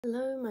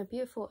Hello, my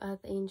beautiful earth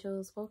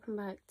angels. Welcome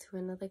back to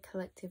another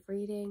collective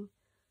reading.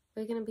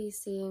 We're going to be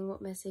seeing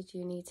what message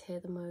you need to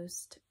hear the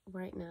most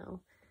right now.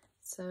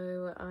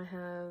 So I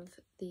have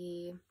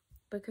the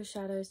Book of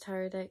Shadows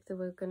tarot deck that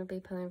we're going to be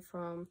pulling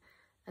from,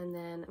 and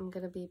then I'm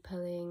going to be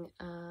pulling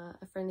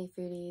a friendly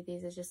foodie.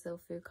 These are just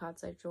little food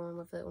cards I've drawn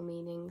with little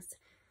meanings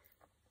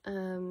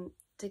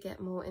to get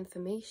more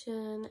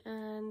information,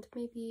 and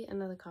maybe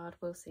another card,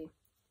 we'll see.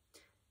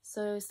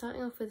 So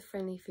starting off with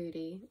friendly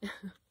foodie.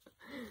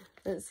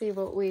 Let's see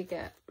what we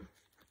get.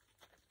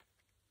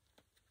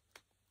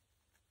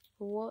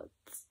 What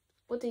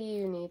do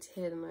you need to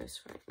hear the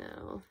most right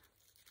now?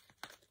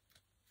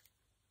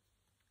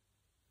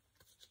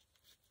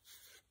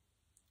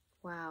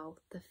 Wow,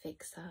 the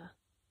Fixer.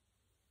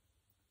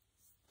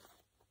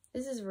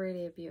 This is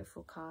really a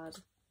beautiful card.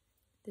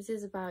 This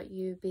is about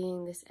you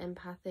being this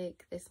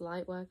empathic, this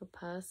light worker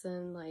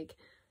person. Like,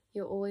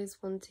 you're always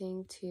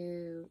wanting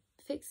to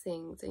fix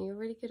things, and you're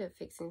really good at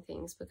fixing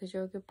things because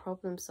you're a good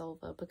problem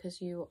solver,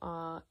 because you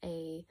are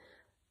a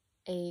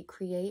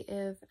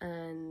creative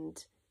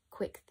and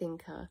quick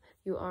thinker.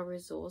 You are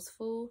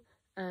resourceful,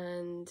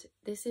 and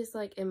this is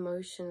like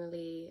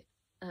emotionally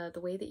the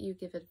way that you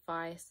give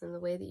advice and the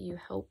way that you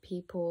help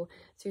people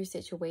through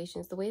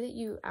situations, the way that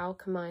you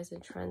alchemize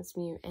and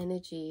transmute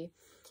energy,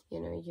 you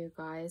know, you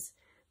guys.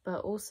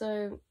 But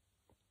also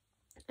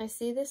I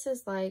see this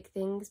as like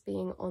things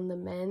being on the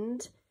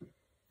mend,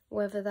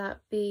 whether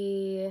that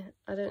be,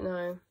 I don't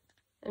know,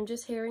 I'm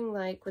just hearing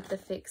like with the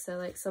Fixer,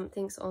 like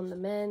something's on the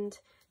mend.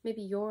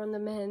 Maybe you're on the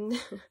mend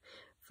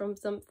from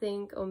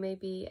something, or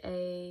maybe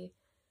a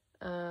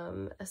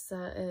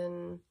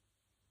certain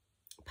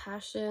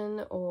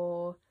passion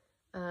or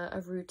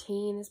a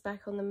routine is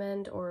back on the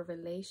mend, or a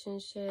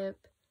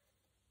relationship.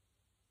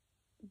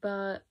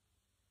 But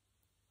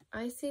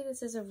I see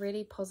this as a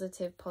really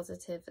positive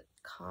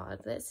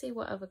card. Let's see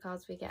what other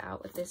cards we get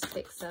out with this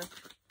Fixer.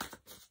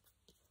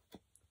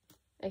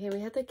 Okay,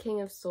 we had the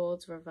King of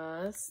Swords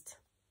reversed.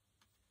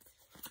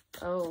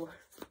 Oh.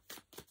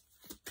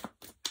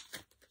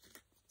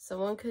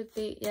 Someone could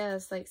be,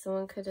 yes, like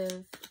someone could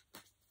have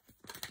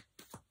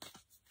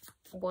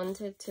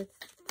wanted to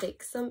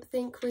fix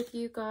something with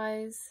you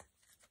guys.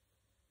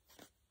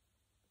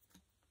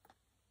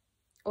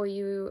 Or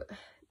you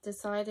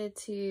decided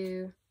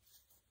to,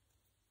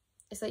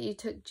 it's like you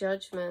took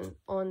judgment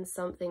on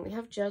something. We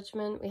have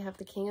Judgment, we have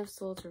the King of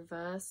Swords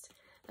reversed,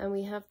 and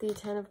we have the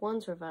Ten of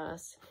Wands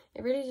reversed.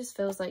 It really just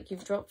feels like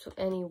you've dropped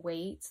any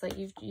weights, like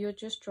you're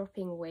just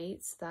dropping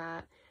weights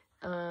that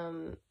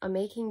are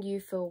making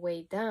you feel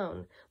weighed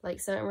down, like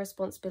certain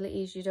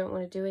responsibilities you don't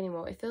want to do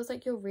anymore. It feels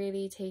like you're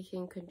really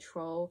taking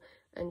control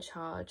and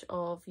charge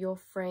of your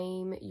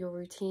frame, your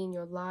routine,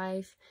 your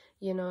life,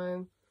 you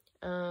know.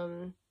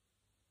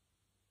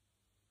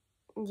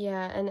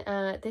 Yeah,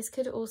 and this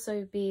could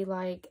also be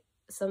like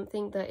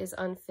something that is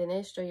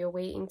unfinished, or you're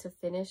waiting to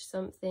finish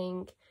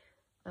something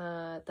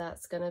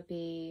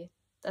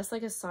that's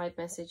like a side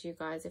message, you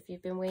guys. If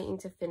you've been waiting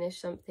to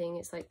finish something,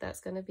 it's like that's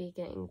going to be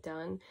getting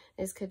done.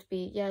 This could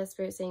be, yeah,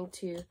 Spirit saying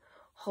to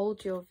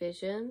hold your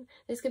vision.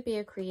 This could be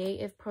a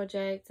creative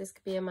project. This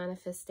could be a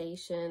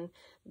manifestation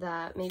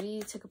that maybe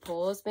you took a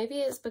pause. Maybe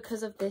it's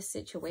because of this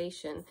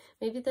situation.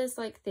 Maybe there's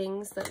like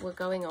things that were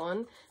going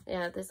on.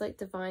 Yeah, there's like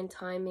divine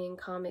timing,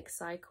 karmic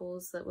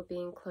cycles that were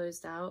being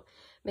closed out.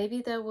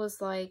 Maybe there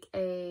was like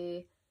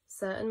a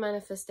certain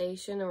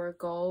manifestation or a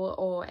goal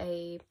or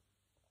a,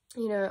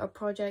 you know, a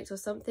project or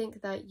something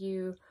that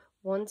you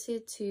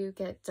wanted to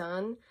get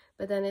done,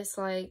 but then it's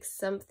like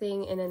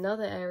something in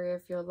another area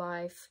of your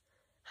life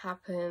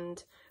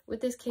happened.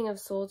 With this King of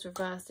Swords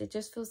reversed, it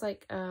just feels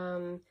like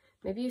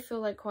maybe you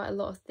feel like quite a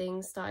lot of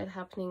things started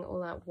happening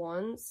all at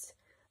once,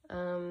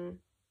 you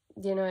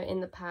know, in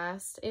the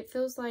past. It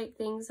feels like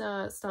things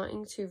are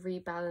starting to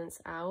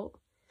rebalance out.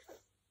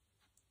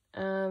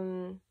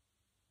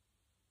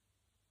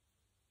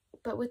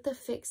 But with the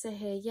Fixer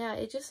here, yeah,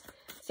 it just,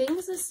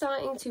 things are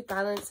starting to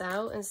balance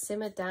out and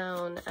simmer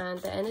down, and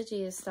the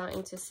energy is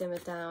starting to simmer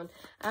down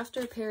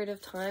after a period of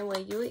time where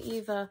you were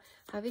either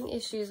having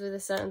issues with a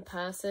certain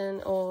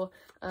person, or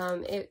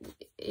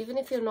even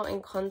if you're not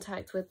in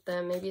contact with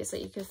them, maybe it's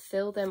that you could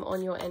feel them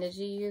on your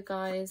energy, you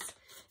guys.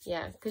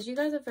 Yeah, because you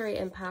guys are very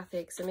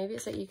empathic, so maybe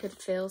it's that you could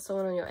feel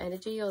someone on your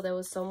energy, or there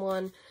was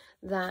someone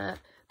that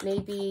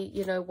maybe,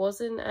 you know,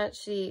 wasn't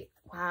actually,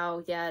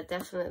 wow, yeah,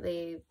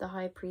 definitely the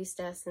High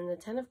Priestess and the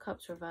Ten of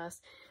Cups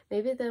reversed.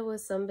 Maybe there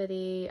was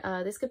somebody,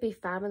 this could be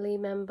family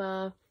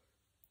member,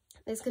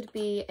 this could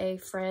be a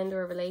friend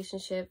or a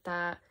relationship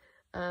that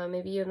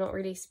maybe you're not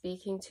really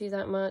speaking to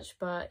that much,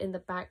 but in the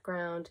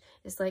background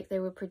it's like they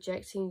were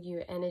projecting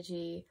you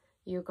energy,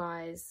 you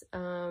guys.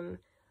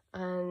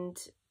 And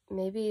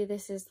maybe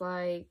this is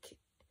like,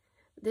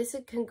 this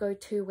can go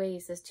two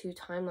ways. There's two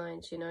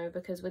timelines, you know,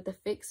 because with the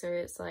Fixer,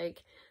 it's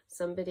like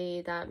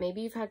somebody that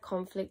maybe you've had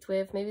conflict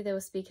with, maybe they were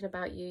speaking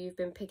about you, you've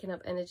been picking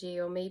up energy,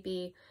 or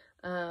maybe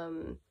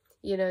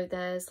you know,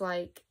 there's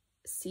like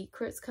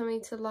secrets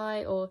coming to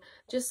light, or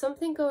just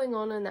something going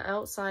on the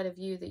outside of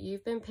you that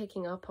you've been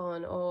picking up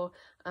on, or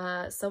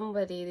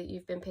somebody that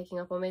you've been picking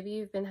up, or maybe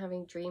you've been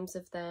having dreams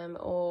of them,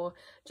 or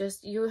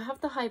just you have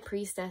the High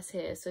Priestess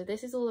here. So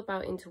this is all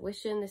about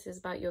intuition. This is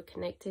about your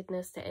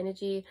connectedness to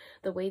energy,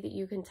 the way that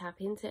you can tap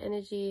into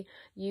energy.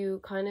 You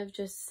kind of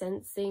just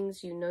sense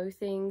things, you know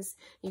things,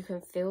 you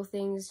can feel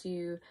things,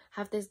 you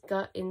have this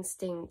gut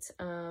instinct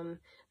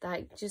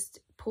that just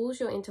pulls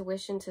your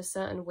intuition to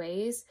certain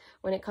ways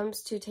when it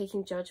comes to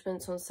taking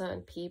judgments on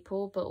certain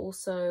people, but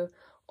also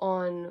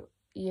on,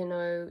 you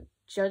know,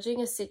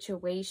 judging a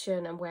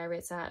situation and where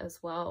it's at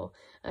as well.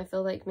 I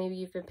feel like maybe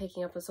you've been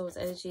picking up on someone's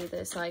energy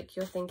that's like,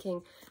 you're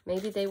thinking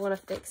maybe they want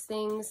to fix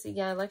things.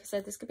 Yeah, like I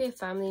said, this could be a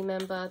family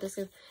member, this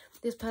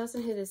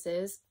person who this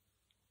is.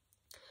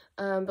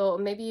 But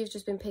maybe you've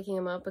just been picking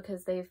them up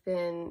because they've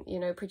been, you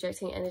know,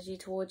 projecting energy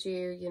towards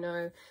you, you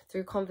know,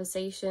 through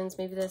conversations.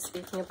 Maybe they're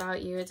speaking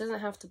about you. It doesn't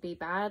have to be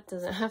bad,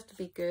 doesn't have to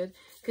be good.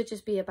 It could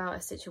just be about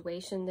a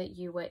situation that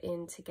you were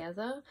in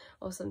together,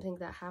 or something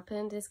that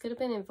happened. This could have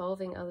been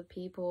involving other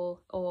people,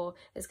 or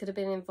this could have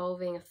been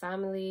involving a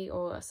family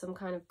or some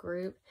kind of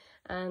group.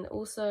 And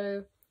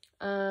also,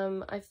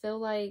 I feel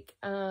like,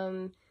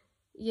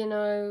 you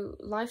know,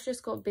 life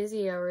just got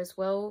busier as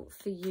well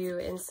for you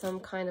in some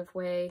kind of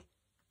way.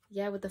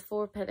 Yeah, with the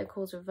Four of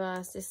Pentacles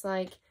reversed, it's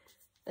like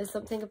there's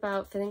something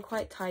about feeling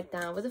quite tied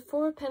down. With the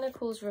Four of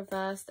Pentacles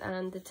reversed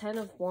and the Ten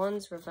of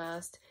Wands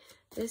reversed,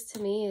 this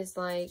to me is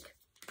like,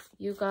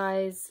 you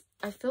guys,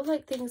 I feel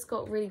like things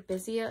got really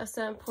busy at a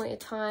certain point in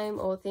time,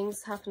 or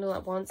things happened all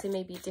at once in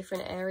maybe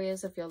different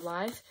areas of your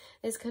life.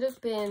 This could have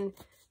been,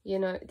 you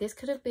know, this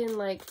could have been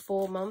like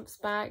 4 months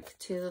back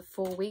to the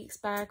 4 weeks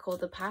back, or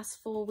the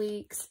past 4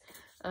 weeks.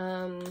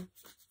 And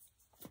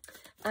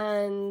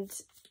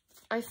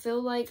I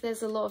feel like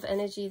there's a lot of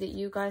energy that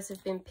you guys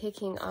have been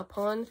picking up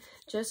on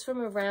just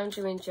from around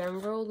you in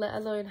general, let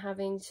alone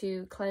having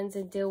to cleanse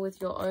and deal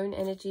with your own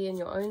energy and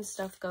your own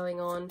stuff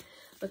going on,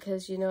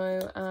 because, you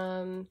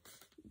know,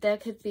 there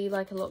could be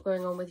like a lot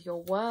going on with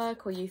your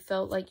work, or you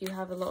felt like you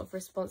have a lot of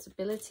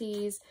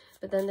responsibilities,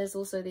 but then there's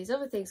also these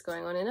other things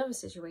going on in other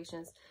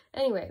situations.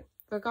 Anyway,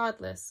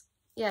 regardless,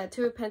 yeah,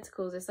 Two of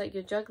Pentacles, it's like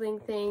you're juggling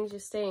things, you're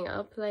staying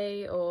up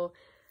late, or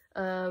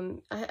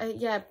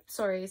yeah,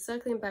 sorry,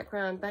 circling back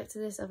around, back to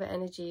this other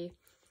energy.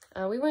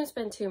 We won't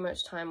spend too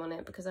much time on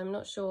it because I'm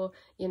not sure,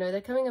 you know,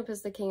 they're coming up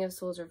as the King of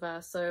Swords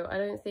reversed, so I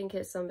don't think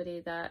it's somebody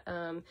that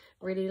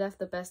really left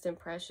the best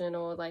impression,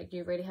 or like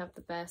you really have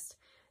the best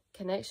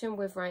connection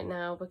with right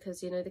now,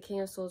 because, you know, the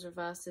King of Swords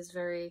reversed is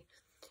very,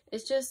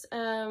 it's just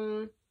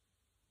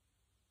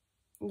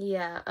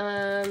yeah,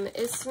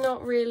 it's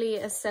not really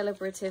a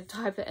celebrative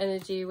type of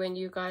energy when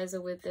you guys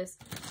are with this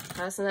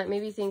person. Like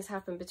maybe things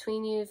happen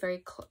between you,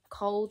 very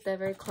cold, they're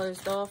very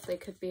closed off, they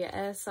could be an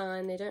air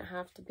sign, they don't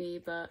have to be,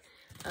 but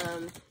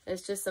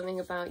there's just something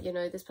about, you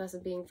know, this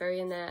person being very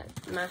in that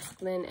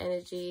masculine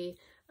energy,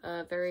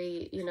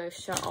 very, you know,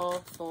 shut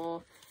off,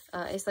 or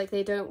it's like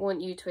they don't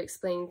want you to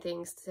explain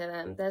things to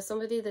them. There's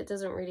somebody that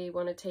doesn't really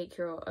want to take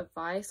your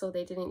advice, or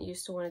they didn't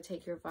used to want to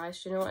take your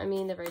advice, you know what I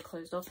mean? They're very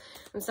closed off.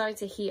 I'm starting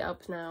to heat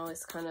up now.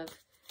 It's kind of,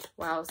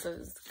 wow, so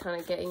it's kind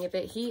of getting a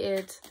bit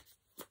heated.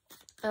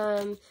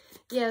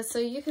 Yeah, so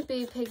you could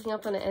be picking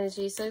up on an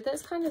energy, so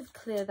let's kind of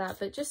clear that,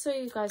 but just so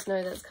you guys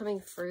know that's coming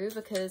through,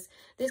 because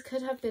this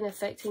could have been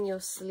affecting your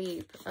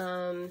sleep,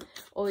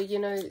 or, you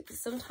know,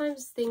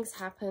 sometimes things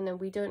happen and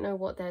we don't know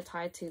what they're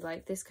tied to.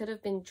 Like this could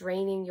have been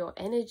draining your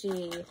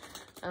energy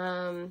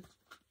in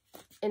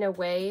a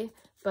way,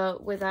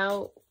 but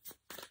without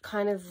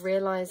kind of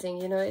realizing,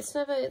 you know, it's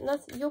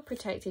nothing, you're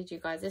protected, you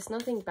guys. It's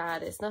nothing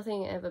bad, it's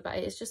nothing ever bad.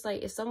 It's just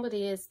like, if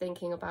somebody is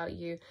thinking about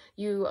you,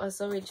 you are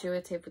so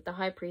intuitive. With the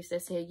High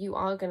Priestess here, you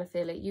are going to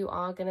feel it, you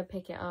are going to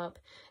pick it up,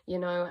 you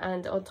know.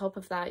 And on top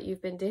of that,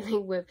 you've been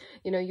dealing with,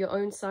 you know, your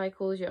own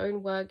cycles, your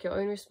own work, your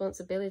own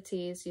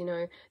responsibilities, you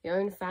know, your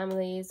own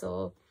families,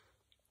 or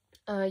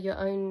your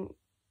own,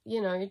 you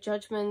know,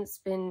 judgments.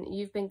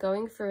 You've been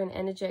going through an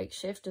energetic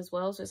shift as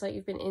well, so it's like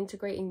you've been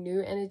integrating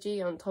new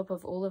energy on top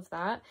of all of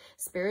that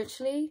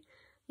spiritually,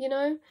 you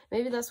know.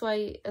 Maybe that's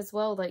why as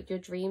well, like your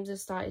dreams have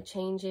started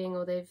changing,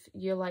 or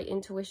your like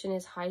intuition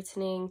is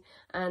heightening,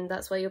 and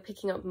that's why you're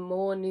picking up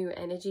more new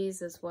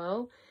energies as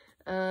well.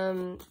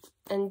 And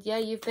yeah,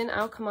 you've been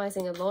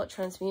alchemizing a lot,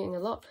 transmuting a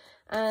lot,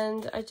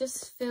 and I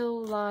just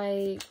feel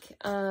like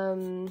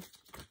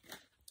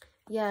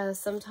yeah,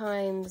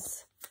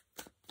 sometimes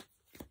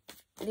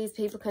these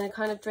people can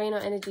kind of drain our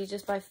energy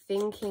just by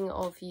thinking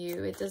of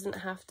you. It doesn't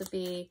have to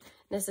be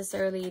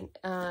necessarily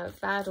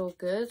bad or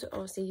good.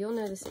 Obviously, you'll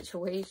know the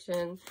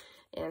situation.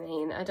 I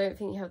mean, I don't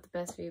think you have the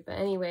best view, but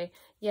anyway,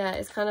 yeah,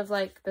 it's kind of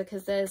like,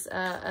 because there's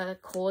a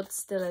cord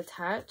still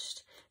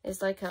attached.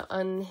 It's like an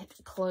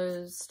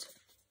unclosed,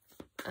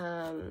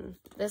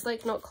 there's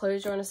like not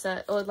closure on a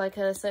set, or like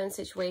a certain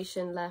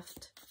situation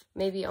left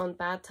maybe on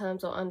bad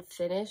terms, or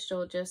unfinished,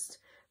 or just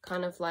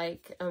kind of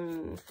like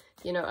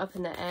you know, up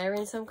in the air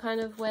in some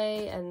kind of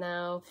way. And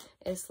now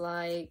it's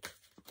like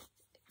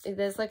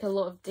there's like a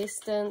lot of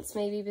distance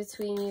maybe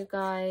between you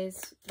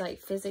guys, like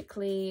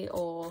physically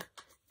or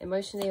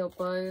emotionally, or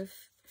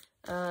both.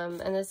 And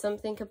there's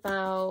something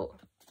about,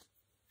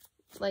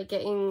 like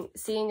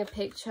seeing a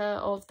picture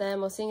of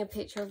them, or seeing a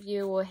picture of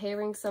you, or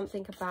hearing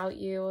something about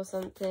you or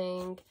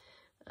something.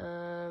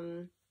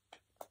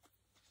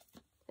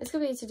 This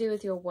could be to do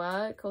with your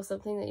work or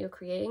something that you're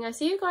creating. I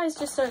see you guys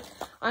just don't,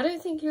 I don't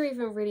think you're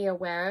even really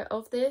aware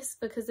of this,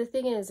 because the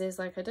thing is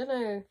like, I don't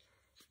know,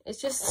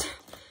 it's just,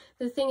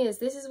 the thing is,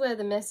 this is where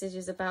the message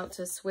is about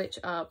to switch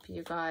up,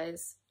 you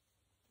guys.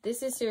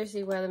 This is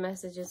seriously where the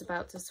message is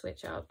about to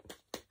switch up.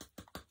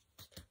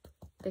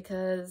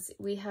 Because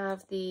we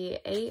have the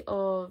 8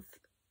 of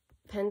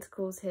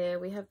Pentacles here,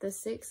 we have the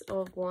 6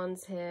 of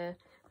Wands here,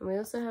 and we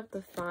also have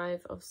the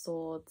 5 of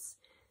Swords.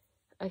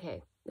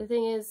 Okay, the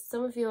thing is,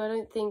 some of you, I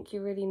don't think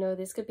you really know.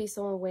 This could be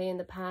someone way in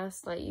the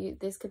past. Like,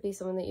 this could be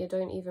someone that you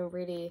don't even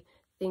really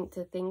think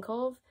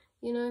of.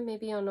 You know,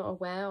 maybe you're not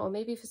aware, or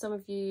maybe for some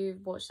of you,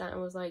 you've watched that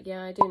and was like,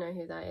 yeah, I do know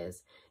who that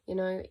is. You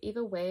know,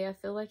 either way, I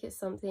feel like it's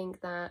something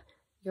that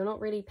you're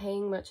not really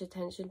paying much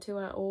attention to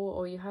at all,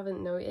 or you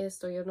haven't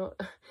noticed, or you're not,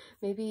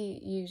 maybe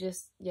you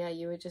just, yeah,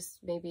 you were just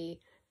maybe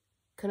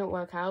couldn't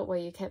work out, where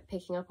you kept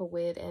picking up a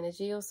weird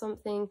energy or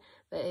something.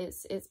 But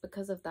it's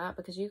because of that,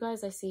 because you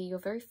guys, I see you're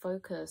very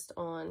focused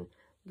on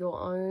your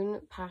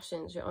own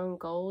passions, your own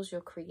goals,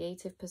 your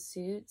creative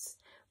pursuits,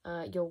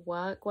 your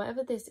work,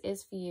 whatever this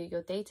is for you,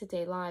 your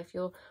day-to-day life.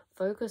 You're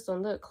focused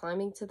on, look,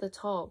 climbing to the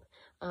top,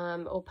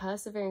 or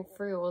persevering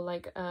through, or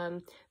like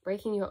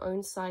breaking your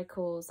own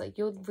cycles. Like,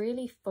 you're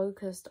really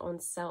focused on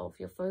self.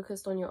 You're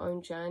focused on your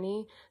own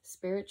journey,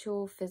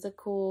 spiritual,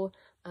 physical,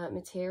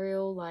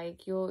 material.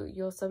 Like,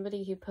 you're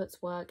somebody who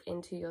puts work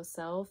into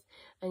yourself,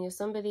 and you're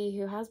somebody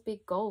who has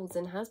big goals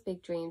and has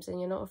big dreams, and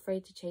you're not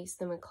afraid to chase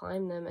them and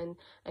climb them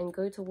and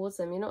go towards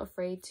them. You're not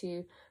afraid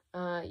to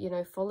you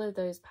know, follow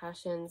those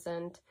passions.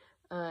 And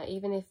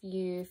even if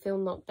you feel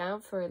knocked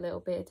down for a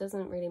little bit, it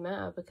doesn't really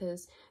matter,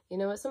 because, you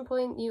know, at some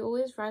point you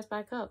always rise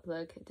back up.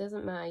 Look, it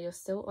doesn't matter, you're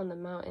still on the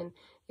mountain.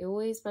 You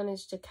always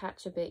manage to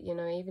catch a bit, you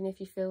know, even if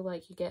you feel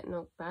like you get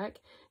knocked back,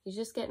 you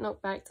just get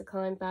knocked back to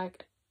climb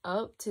back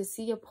up, to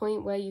see a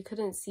point where you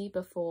couldn't see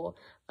before.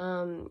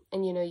 And,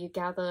 you know, you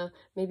gather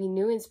maybe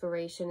new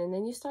inspiration, and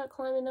then you start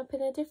climbing up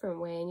in a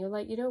different way, and you're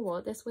like, you know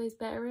what, this way's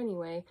better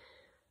anyway.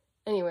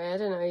 Anyway, I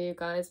don't know, you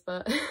guys,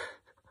 but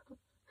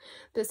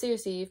but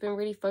seriously, you've been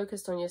really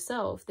focused on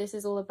yourself. This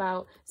is all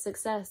about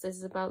success. This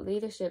is about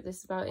leadership. This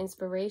is about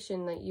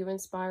inspiration, like you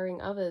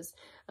inspiring others.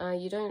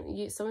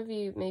 Some of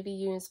you, maybe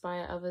you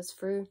inspire others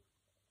through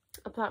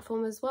a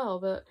platform as well,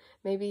 but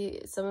maybe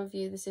some of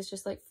you, this is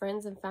just like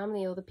friends and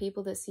family, or the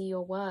people that see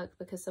your work,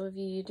 because some of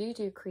you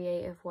do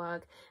creative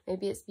work.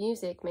 Maybe it's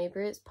music,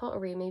 maybe it's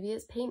pottery, maybe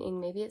it's painting,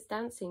 maybe it's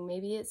dancing,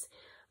 maybe it's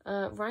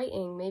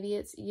writing, maybe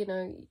it's, you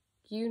know,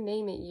 you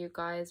name it, you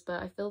guys.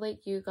 But I feel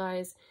like you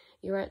guys,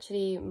 you're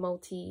actually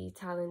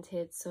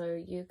multi-talented, so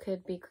you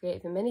could be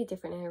creative in many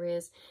different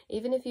areas.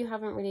 Even if you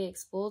haven't really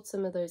explored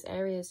some of those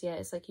areas yet,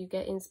 it's like you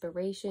get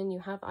inspiration, you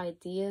have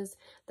ideas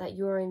that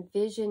you're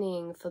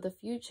envisioning for the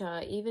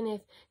future. Even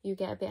if you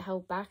get a bit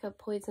held back at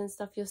points and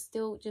stuff, you're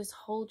still, just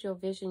hold your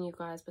vision, you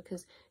guys,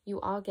 because you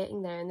are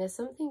getting there, and there's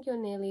something you're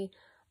nearly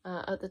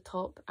at the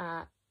top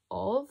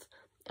of.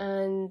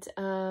 And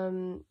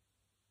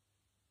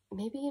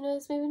maybe you know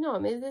this, maybe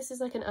not. Maybe this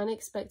is like an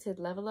unexpected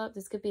level up.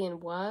 This could be in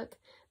work.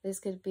 This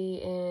could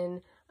be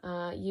in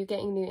you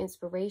getting new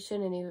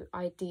inspiration, a new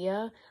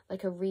idea,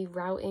 like a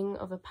rerouting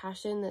of a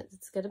passion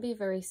that's going to be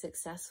very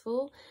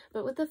successful.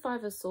 But with the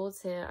 5 of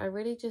Swords here, I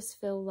really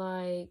just feel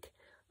like,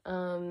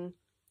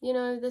 you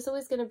know, there's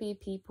always going to be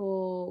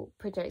people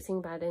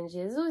projecting bad energy.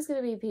 There's always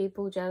going to be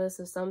people jealous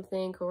of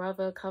something or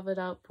other, covered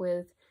up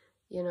with,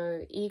 you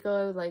know,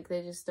 ego, like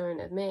they just don't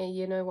admit it,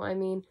 you know what I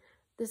mean?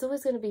 There's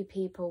always going to be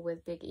people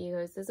with big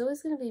egos. There's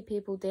always going to be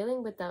people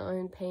dealing with their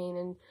own pain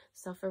and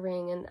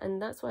suffering. And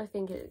that's what I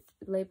think it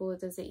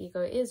labeled as the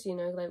ego is, you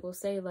know, like we'll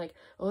say like,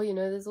 oh, you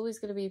know, there's always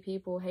going to be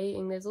people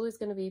hating. There's always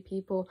going to be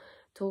people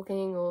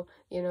talking or,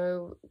 you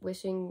know,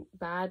 wishing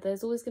bad.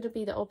 There's always going to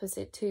be the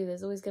opposite too.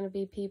 There's always going to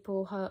be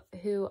people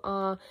who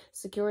are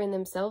secure in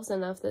themselves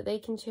enough that they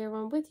can cheer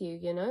on with you,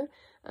 you know,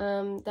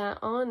 that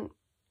aren't,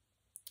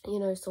 you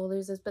know, sore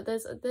losers. But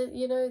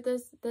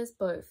there's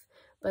both.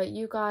 But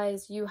you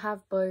guys, you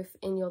have both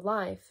in your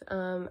life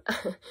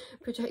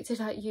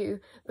projected at you,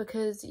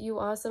 because you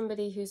are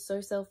somebody who's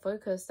so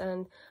self-focused.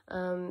 And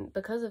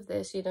because of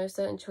this, you know,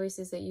 certain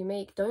choices that you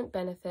make don't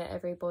benefit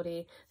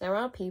everybody. There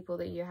are people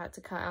that you had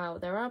to cut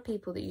out. There are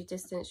people that you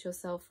distance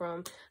yourself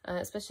from,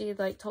 especially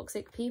like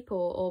toxic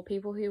people or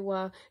people who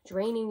were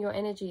draining your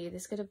energy.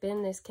 This could have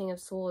been this King of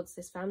Swords,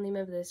 this family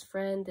member, this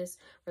friend, this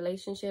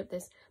relationship,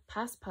 this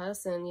past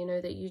person, you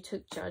know, that you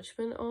took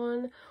judgment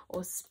on,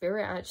 or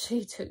spirit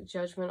actually took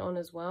judgment on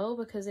as well.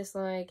 Because it's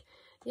like,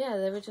 yeah,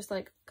 they were just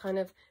like kind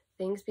of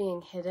things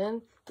being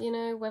hidden, you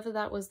know, whether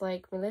that was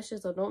like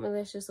malicious or not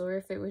malicious, or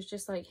if it was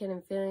just like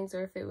hidden feelings,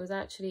 or if it was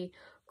actually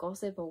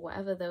gossip or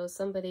whatever. There was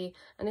somebody,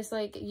 and it's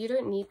like, you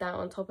don't need that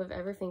on top of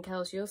everything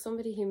else. You're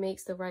somebody who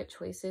makes the right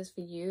choices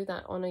for you,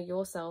 that honor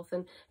yourself,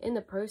 and in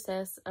the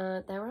process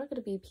there are going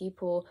to be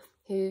people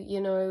who, you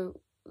know,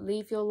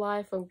 leave your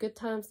life on good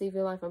terms, leave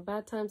your life on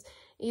bad terms.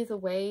 Either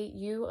way,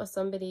 you are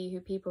somebody who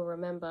people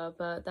remember,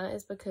 but that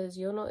is because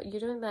you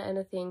don't let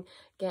anything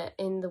get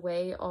in the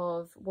way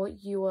of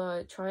what you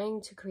are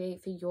trying to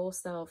create for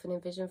yourself and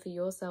envision for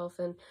yourself,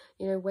 and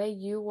you know, where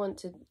you want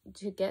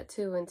to get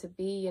to and to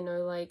be. You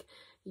know, like,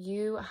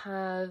 you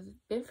have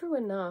been through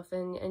enough,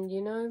 and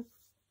you know,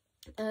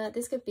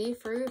 this could be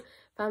through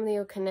family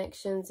or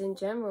connections in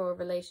general, or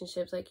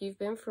relationships. Like, you've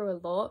been through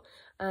a lot,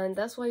 and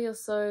that's why you're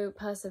so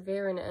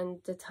perseverant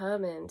and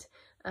determined.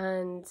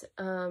 And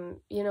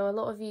you know, a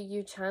lot of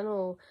you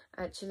channel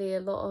actually a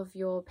lot of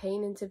your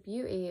pain into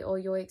beauty, or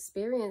your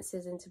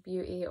experiences into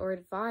beauty, or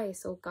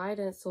advice, or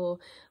guidance, or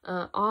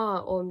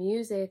art, or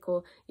music,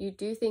 or you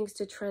do things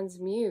to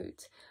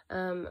transmute.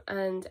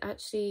 And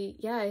actually,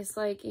 yeah, it's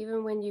like,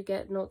 even when you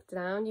get knocked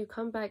down, you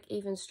come back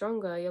even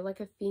stronger. You're like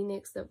a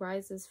phoenix that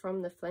rises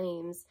from the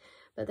flames.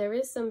 But there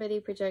is somebody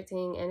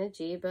projecting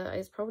energy, but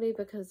it's probably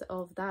because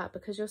of that,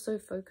 because you're so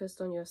focused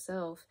on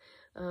yourself.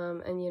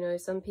 And you know,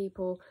 some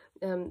people,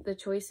 the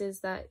choices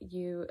that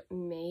you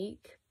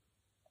make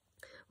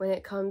when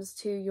it comes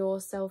to your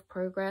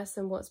self-progress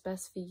and what's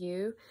best for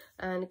you,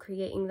 and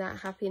creating that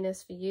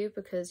happiness for you,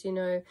 because you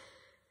know,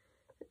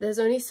 there's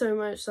only so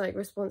much like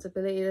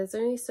responsibility, there's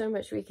only so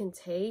much we can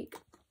take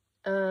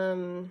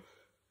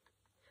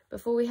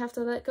before we have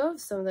to let go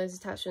of some of those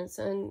attachments.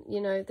 And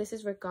you know, this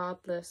is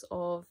regardless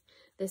of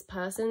this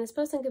person. This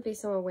person could be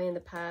someone way in the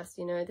past.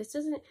 You know, this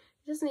doesn't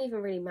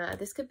even really matter.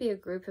 This could be a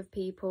group of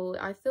people.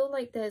 I feel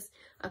like there's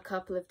a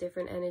couple of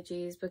different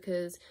energies,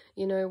 because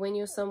you know, when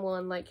you're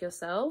someone like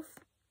yourself,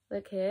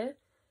 look here,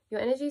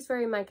 your energy is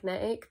very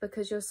magnetic,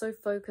 because you're so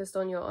focused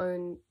on your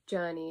own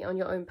journey, on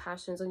your own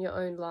passions, on your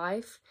own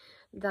life,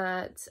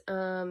 that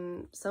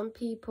some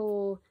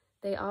people,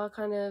 they are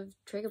kind of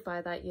triggered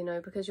by that, you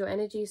know, because your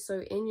energy is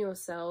so in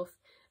yourself.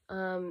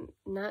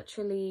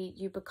 Naturally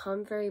you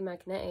become very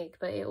magnetic,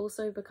 but it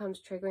also becomes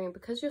triggering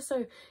because you're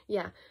so,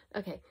 yeah,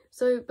 okay,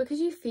 so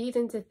because you feed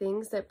into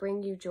things that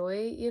bring you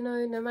joy, you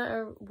know, no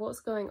matter what's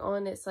going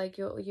on, it's like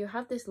you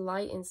have this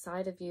light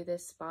inside of you,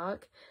 this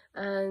spark,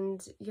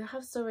 and you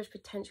have so much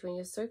potential, and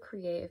you're so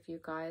creative, you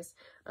guys.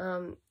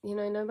 You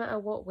know, no matter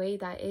what way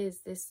that is,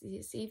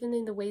 it's even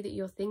in the way that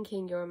you're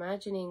thinking, you're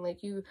imagining,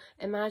 like, you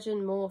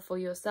imagine more for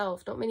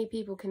yourself. Not many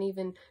people can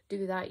even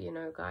do that, you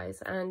know,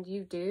 guys, and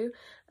you do.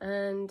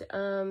 And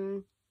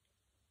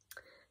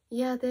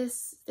yeah,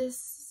 this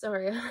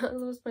sorry, I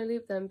lost my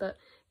loop then, but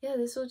yeah,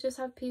 this will just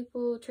have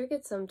people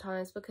triggered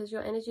sometimes, because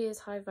your energy is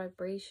high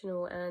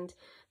vibrational, and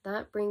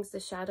that brings the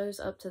shadows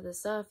up to the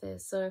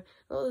surface. So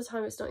a lot of the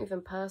time it's not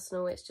even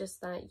personal, it's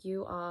just that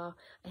you are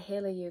a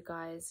healer, you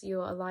guys.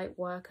 You're a light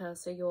worker,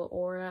 so your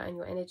aura and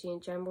your energy in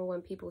general,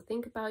 when people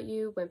think about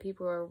you, when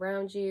people are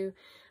around you,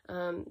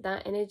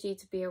 that energy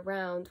to be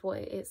around, what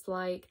it's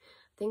like.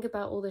 Think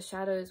about all the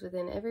shadows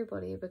within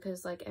everybody,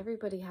 because like,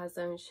 everybody has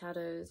their own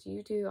shadows.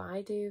 You do,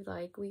 I do,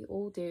 like, we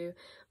all do.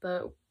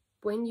 But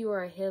when you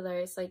are a healer,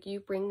 it's like you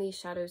bring these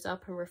shadows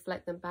up and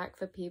reflect them back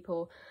for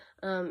people.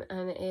 And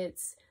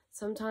it's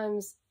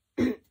sometimes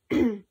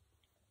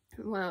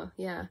wow,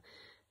 yeah,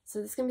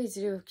 so this can be to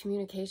do with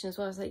communication as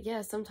well. It's like,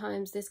 yeah,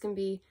 sometimes this can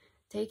be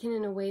taken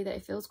in a way that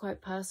it feels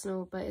quite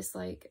personal, but it's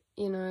like,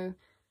 you know,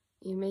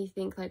 you may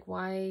think like,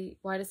 why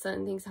do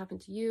certain things happen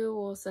to you,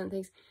 or certain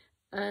things,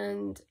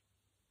 and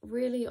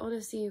really,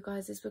 honestly, you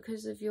guys, it's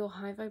because of your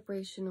high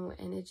vibrational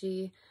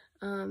energy,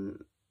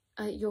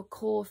 at your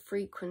core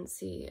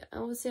frequency.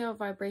 Obviously, our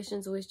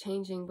vibration's always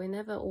changing. We're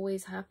never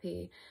always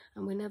happy,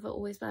 and we're never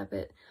always bad,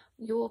 but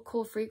your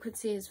core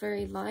frequency is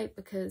very light,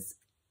 because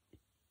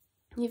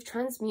you've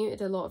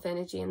transmuted a lot of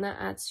energy, and that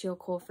adds to your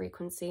core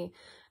frequency.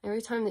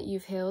 Every time that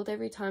you've healed,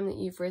 every time that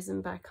you've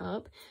risen back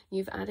up,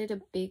 you've added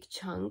a big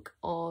chunk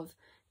of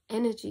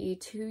energy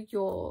to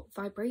your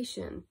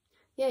vibration.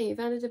 Yeah, you've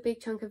added a big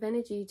chunk of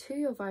energy to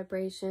your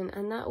vibration,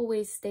 and that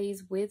always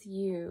stays with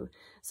you.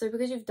 So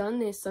because you've done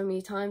this so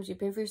many times, you've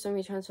been through so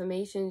many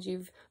transformations,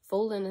 you've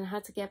fallen and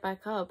had to get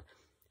back up,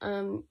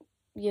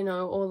 you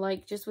know, or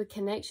like just with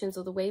connections,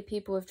 or the way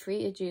people have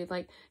treated you,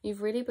 like,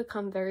 you've really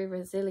become very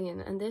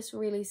resilient, and this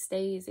really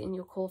stays in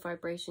your core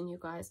vibration, you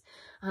guys.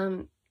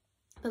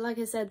 But like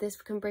I said, this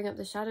can bring up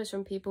the shadows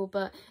from people,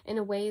 but in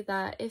a way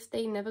that if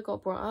they never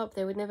got brought up,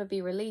 they would never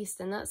be released.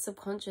 And that's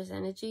subconscious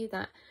energy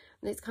that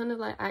it's kind of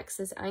like acts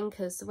as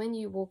anchors. So when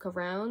you walk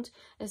around,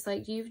 it's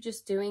like you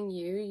just doing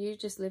you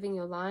just living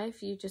your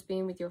life, you just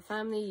being with your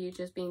family, you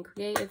just being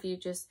creative, you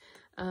just,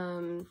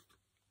 you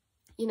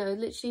know,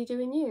 literally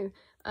doing you.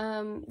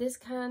 This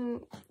can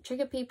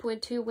trigger people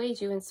in two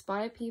ways. You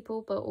inspire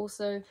people, but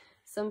also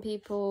some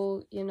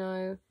people, you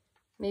know,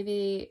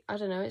 maybe, I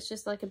don't know, it's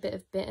just like a bit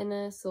of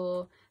bitterness,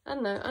 or I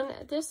don't know,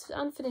 this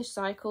unfinished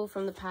cycle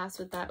from the past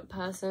with that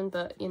person.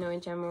 But you know, in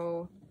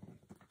general,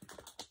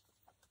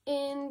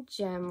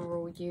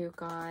 you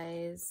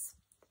guys,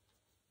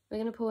 we're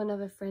gonna pull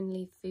another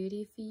friendly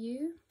foodie for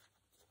you.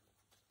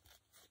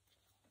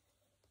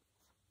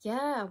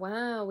 Yeah,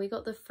 wow, we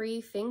got the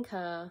free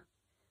thinker.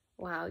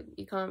 wow,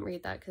 you can't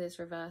read that because it's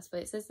reversed,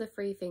 but it says the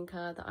free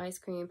thinker, the ice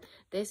cream.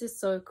 This is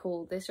so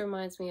cool. This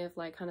reminds me of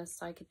like kind of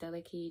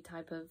psychedelic-y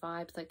type of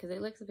vibes, like, because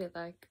it looks a bit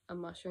like a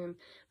mushroom.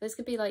 This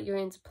could be like you're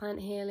into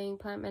plant healing,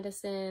 plant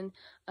medicine,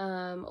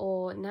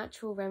 or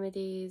natural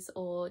remedies,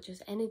 or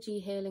just energy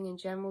healing in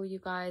general, you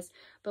guys.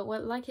 But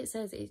what, like it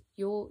says,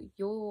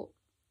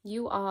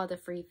 you are the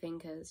free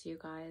thinkers, you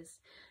guys.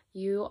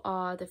 You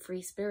are the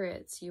free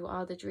spirits. You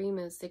are the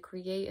dreamers, the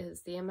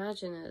creators, the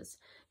imaginers.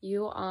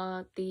 You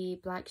are the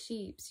black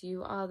sheeps.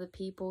 You are the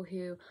people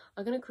who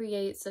are going to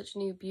create such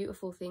new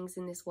beautiful things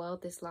in this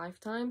world, this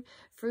lifetime,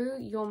 through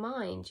your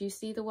mind. You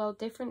see the world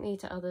differently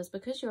to others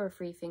because you're a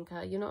free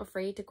thinker. You're not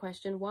afraid to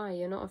question why.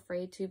 You're not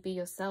afraid to be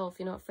yourself.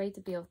 You're not afraid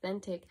to be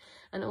authentic.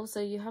 And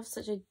also you have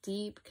such a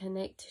deep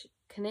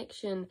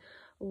connection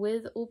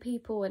with all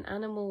people and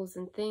animals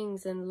and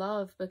things and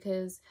love,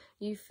 because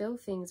you feel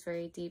things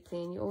very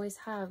deeply, and you always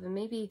have. And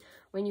maybe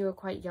when you were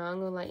quite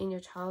young, or like in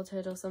your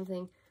childhood or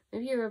something,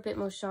 maybe you're a bit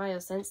more shy or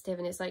sensitive,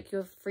 and it's like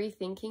your free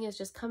thinking has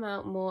just come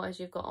out more as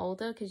you've got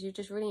older, because you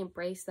just really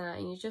embrace that,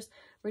 and you just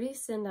really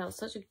send out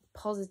such a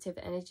positive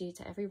energy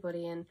to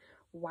everybody. And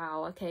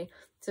wow, okay,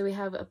 so we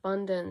have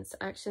abundance.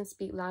 Actions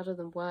speak louder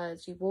than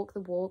words. You walk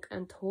the walk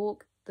and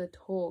talk the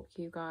talk,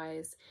 you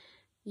guys.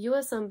 You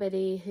are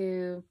somebody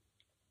who,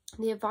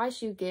 the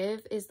advice you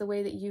give is the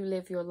way that you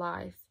live your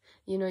life.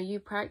 You know, you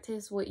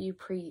practice what you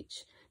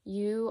preach.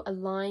 You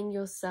align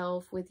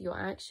yourself with your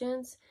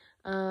actions,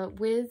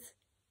 with,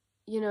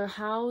 you know,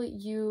 how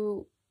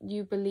you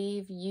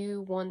believe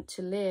you want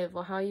to live,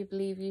 or how you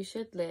believe you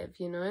should live,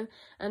 you know.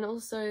 And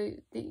also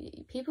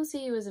people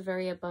see you as a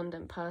very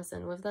abundant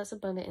person, whether that's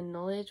abundant in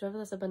knowledge, whether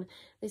that's abundant,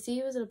 they see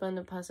you as an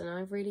abundant person.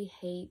 I really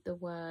hate the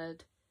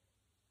word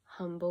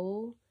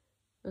humble,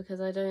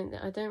 because I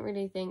don't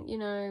really think, you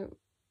know,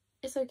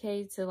 it's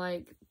okay to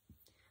like,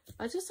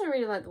 I just don't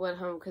really like the word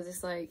humble, because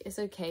it's like, it's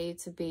okay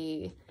to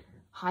be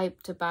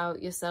hyped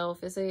about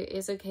yourself.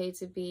 It's okay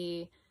to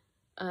be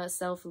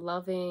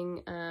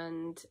self-loving,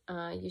 and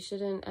you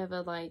shouldn't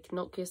ever like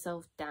knock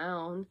yourself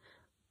down.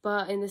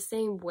 But in the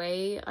same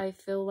way, I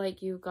feel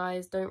like you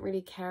guys don't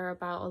really care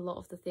about a lot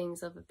of the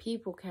things other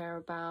people care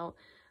about,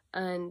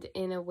 and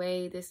in a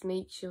way this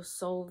makes your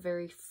soul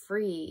very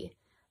free,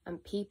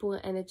 and people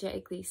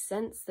energetically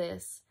sense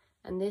this,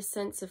 and this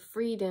sense of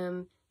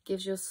freedom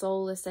gives your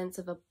soul a sense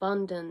of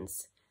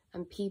abundance,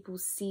 and people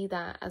see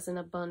that as an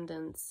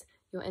abundance.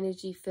 Your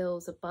energy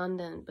feels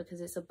abundant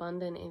because it's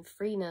abundant in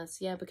freeness.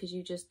 Yeah, because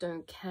you just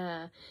don't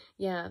care.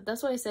 Yeah,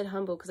 that's why I said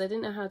humble, because I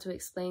didn't know how to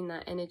explain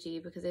that energy,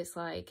 because it's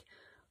like,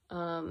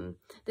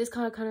 this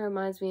kind of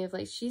reminds me of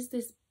like, she's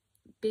this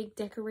big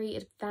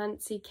decorated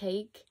fancy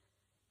cake,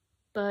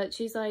 but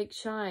she's like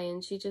shy,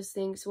 and she just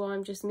thinks, well,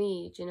 I'm just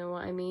me. Do you know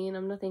what I mean?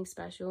 I'm nothing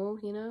special,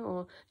 you know,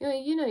 or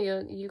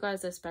you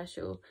guys are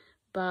special,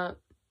 but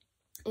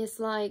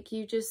it's like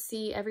you just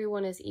see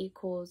everyone as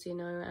equals, you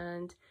know,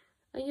 and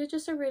you're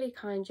just a really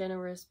kind,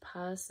 generous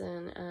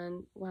person.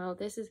 And wow,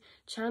 this is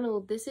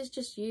channeled. This is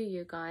just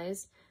you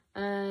guys.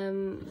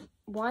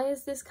 Why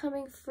is this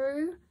coming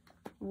through?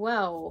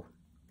 Well,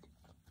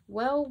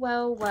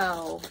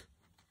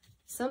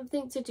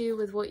 something to do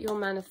with what you're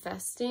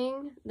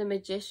manifesting. The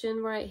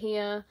Magician right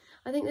here.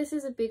 I think this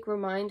is a big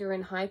reminder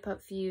and hype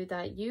up for you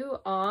that you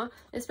are,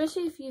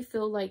 especially if you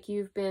feel like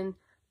you've been,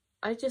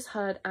 I just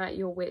heard, at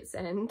your wit's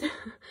end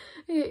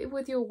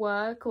with your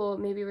work, or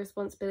maybe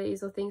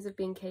responsibilities, or things have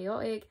been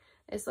chaotic.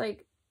 It's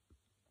like,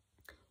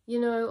 you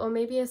know, or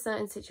maybe a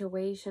certain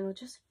situation, or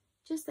just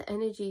the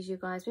energies, you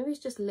guys. Maybe it's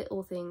just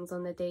little things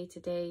on the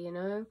day-to-day, you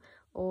know,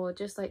 or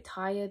just like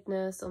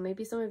tiredness, or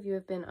maybe some of you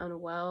have been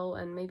unwell,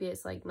 and maybe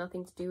it's like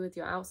nothing to do with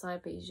your outside,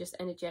 but you just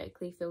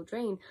energetically feel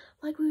drained.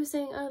 Like we were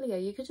saying earlier,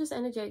 you could just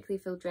energetically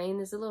feel drained.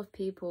 There's a lot of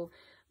people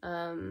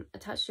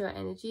attached to your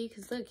energy,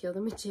 because look, you're the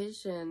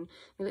Magician.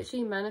 You're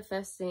literally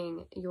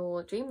manifesting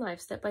your dream life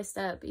step by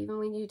step, even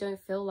when you don't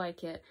feel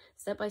like it.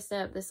 Step by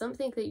step, there's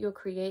something that you're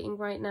creating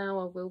right now,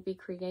 or will be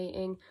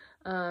creating,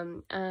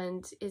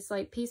 and it's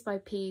like piece by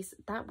piece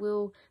that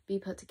will be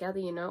put together,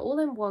 you know, all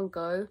in one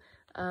go.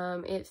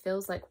 It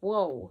feels like,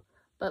 whoa,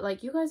 but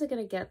like you guys are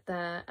gonna get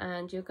there,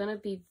 and you're gonna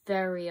be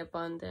very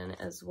abundant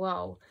as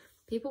well.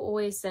 People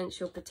always sense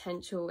your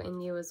potential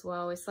in you as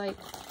well. It's like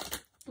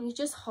you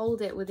just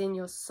hold it within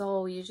your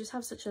soul. You just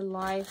have such a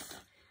life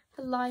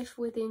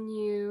within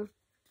you.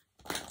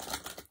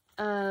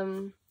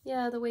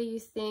 Yeah, the way you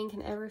think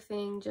and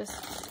everything.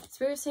 Just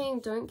Spirit saying,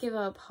 don't give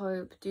up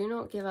hope. Do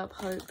not give up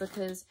hope,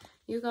 because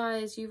you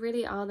guys, you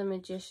really are the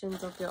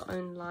magicians of your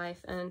own life,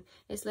 and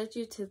it's led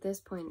you to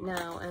this point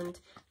now, and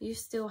you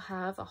still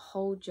have a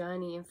whole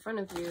journey in front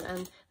of you,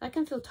 and that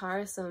can feel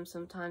tiresome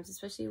sometimes,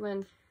 especially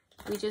when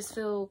we just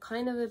feel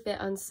kind of a bit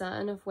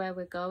uncertain of where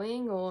we're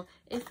going, or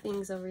if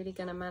things are really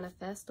going to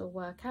manifest or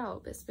work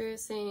out. But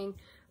Spirit's saying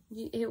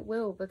it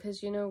will,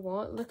 because you know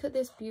what? Look at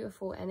this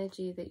beautiful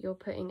energy that you're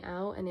putting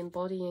out and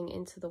embodying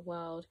into the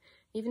world.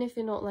 Even if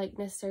you're not like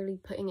necessarily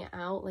putting it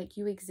out, like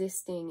you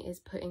existing is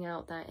putting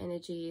out that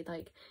energy,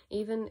 like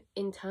even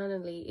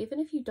internally, even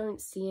if you don't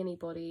see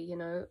anybody, you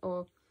know,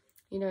 or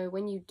you know,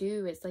 when you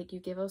do, it's like you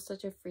give off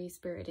such a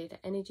free-spirited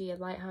energy, a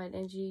light-hearted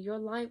energy. You're a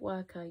light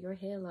worker, you're a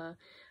healer.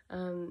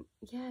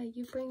 Yeah,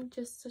 you bring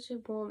just such a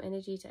warm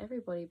energy to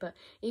everybody. But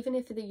even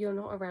if you're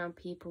not around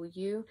people,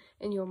 you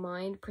in your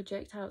mind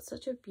project out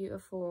such a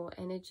beautiful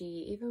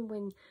energy. Even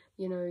when,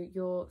 you know,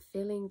 you're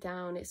feeling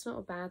down, it's not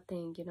a bad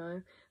thing, you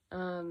know.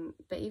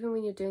 But even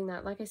when you're doing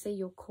that, like I say,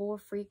 your core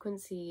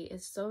frequency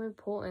is so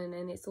important,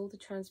 and it's all the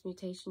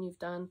transmutation you've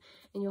done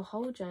in your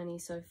whole journey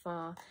so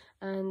far.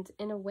 And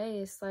in a way,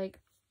 it's like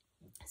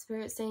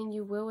Spirit saying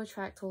you will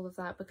attract all of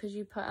that because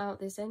you put out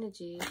this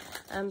energy,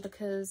 and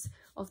because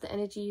of the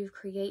energy you've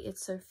created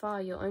so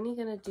far, you're only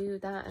going to do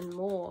that and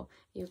more,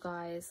 you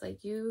guys.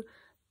 Like you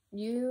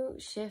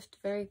shift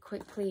very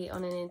quickly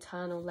on an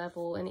internal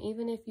level, and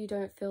even if you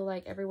don't feel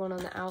like everyone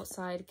on the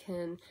outside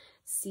can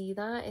see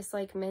that, it's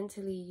like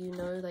mentally, you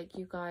know, like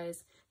you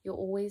guys, you're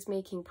always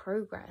making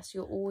progress,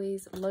 you're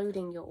always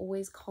loading, you're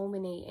always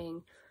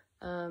culminating,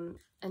 and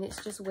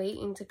it's just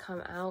waiting to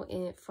come out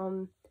in it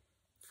from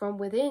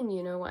within,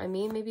 you know what I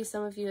mean? Maybe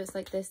some of you, it's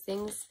like there's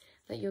things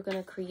that you're going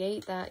to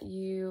create that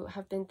you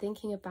have been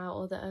thinking about,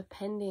 or that are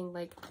pending,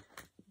 like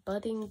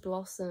budding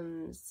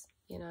blossoms,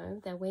 you know,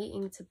 they're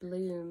waiting to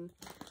bloom.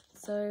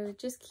 So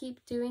just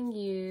keep doing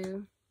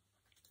you.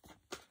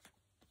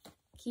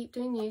 Keep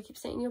doing you. Keep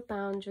setting your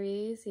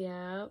boundaries.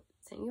 Yeah,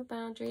 setting your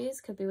boundaries.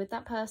 Could be with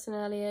that person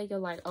earlier. You're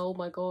like, oh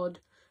my God,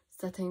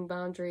 setting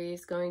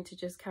boundaries, going to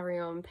just carry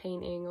on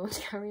painting or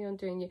carry on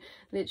doing you.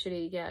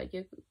 Literally, yeah,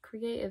 you're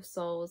creative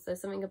souls.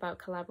 There's something about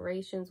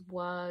collaborations,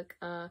 work,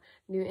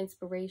 new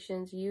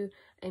inspirations, you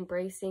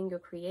embracing your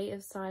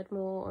creative side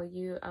more, or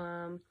you,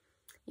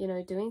 you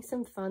know, doing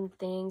some fun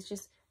things,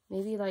 just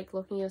maybe like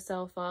looking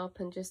yourself up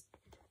and just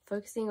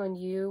focusing on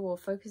you, or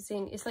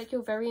focusing, it's like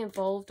you're very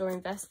involved or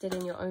invested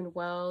in your own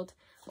world,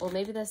 or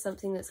maybe there's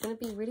something that's going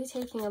to be really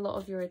taking a lot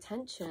of your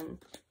attention.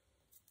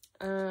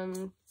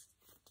 But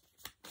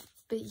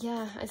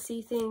yeah, I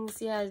see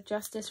things, yeah,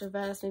 justice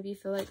reverse. Maybe you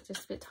feel like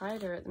just a bit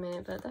tighter at the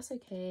minute, but that's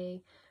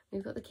okay.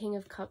 We've got the King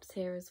of Cups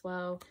here as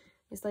well.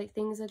 It's like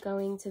things are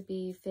going to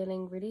be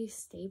feeling really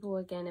stable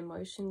again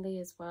emotionally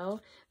as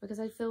well, because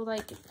I feel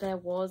like there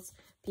was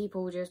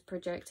people just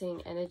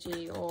projecting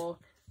energy, or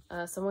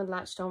someone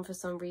latched on for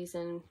some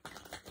reason.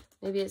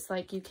 Maybe it's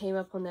like you came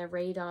up on their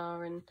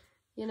radar, and,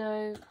 you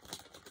know,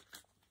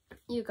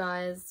 you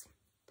guys,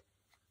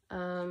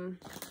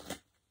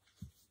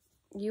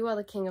 you are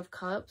the King of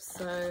Cups,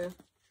 so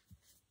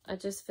I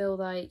just feel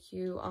like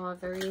you are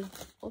very,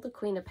 or the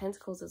Queen of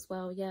Pentacles as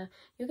well, yeah.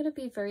 You're going to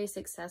be very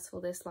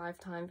successful this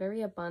lifetime,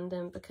 very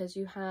abundant, because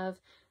you have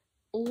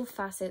all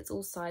facets,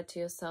 all sides to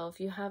yourself.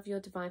 You have your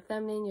divine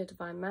feminine, your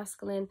divine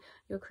masculine,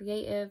 you're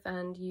creative,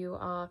 and you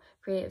are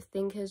creative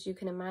thinkers. You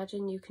can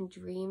imagine, you can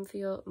dream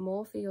for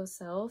more for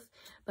yourself,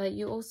 but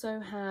you also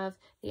have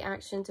the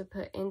action to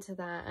put into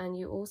that, and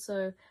you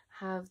also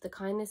have the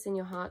kindness in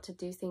your heart to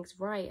do things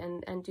right,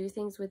 and do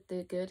things with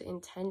the good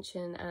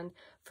intention and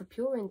for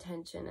pure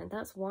intention. And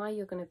that's why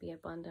you're going to be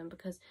abundant,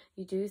 because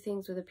you do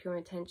things with a pure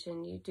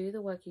intention. You do the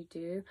work you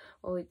do,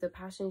 or the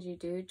passions you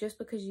do, just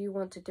because you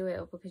want to do it,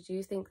 or because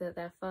you think that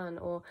they're fun,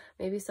 or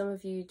maybe some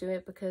of you do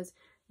it because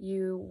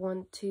you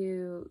want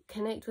to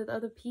connect with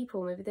other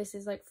people. Maybe this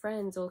is like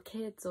friends or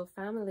kids or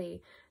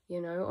family, you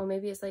know, or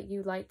maybe it's like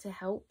you like to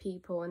help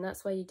people, and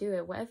that's why you do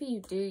it. Whatever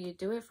you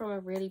do it from a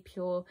really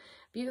pure,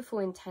 beautiful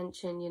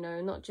intention, you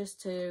know, not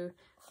just to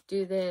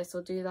do this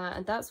or do that.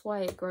 And that's why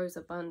it grows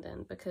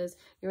abundant, because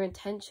your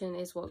intention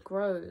is what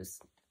grows.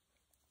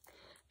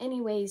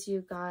 Anyways,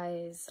 you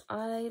guys,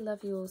 I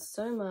love you all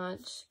so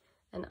much,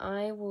 and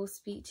I will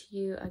speak to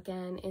you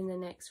again in the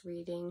next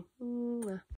reading. Mwah.